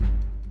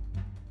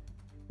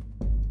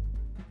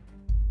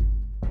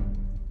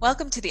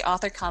Welcome to the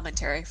author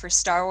commentary for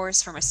Star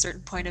Wars from a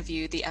Certain Point of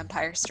View, The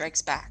Empire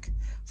Strikes Back.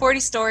 40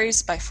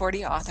 stories by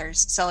 40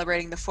 authors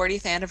celebrating the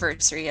 40th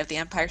anniversary of The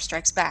Empire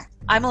Strikes Back.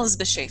 I'm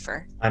Elizabeth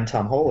Schaefer. I'm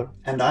Tom Holler.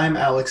 And I'm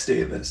Alex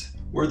Davis.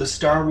 We're the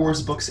Star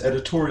Wars Books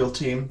editorial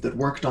team that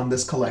worked on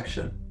this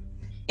collection.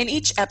 In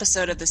each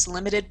episode of this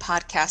limited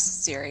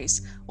podcast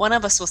series, one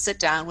of us will sit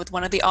down with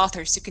one of the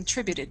authors who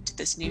contributed to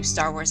this new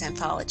Star Wars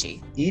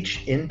anthology.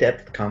 Each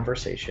in-depth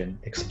conversation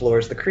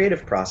explores the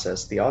creative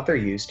process the author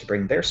used to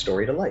bring their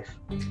story to life.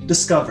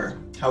 Discover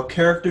how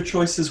character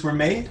choices were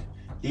made,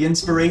 the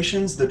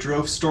inspirations that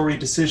drove story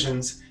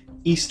decisions,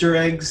 Easter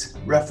eggs,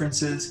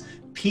 references,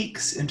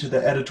 peeks into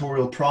the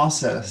editorial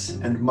process,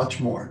 and much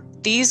more.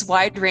 These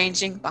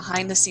wide-ranging,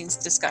 behind-the-scenes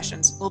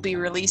discussions will be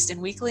released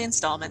in weekly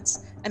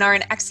installments and are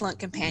an excellent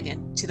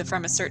companion to the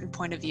From a Certain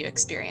Point of View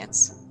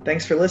experience.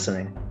 Thanks for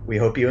listening. We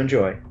hope you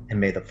enjoy, and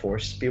may the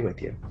Force be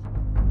with you.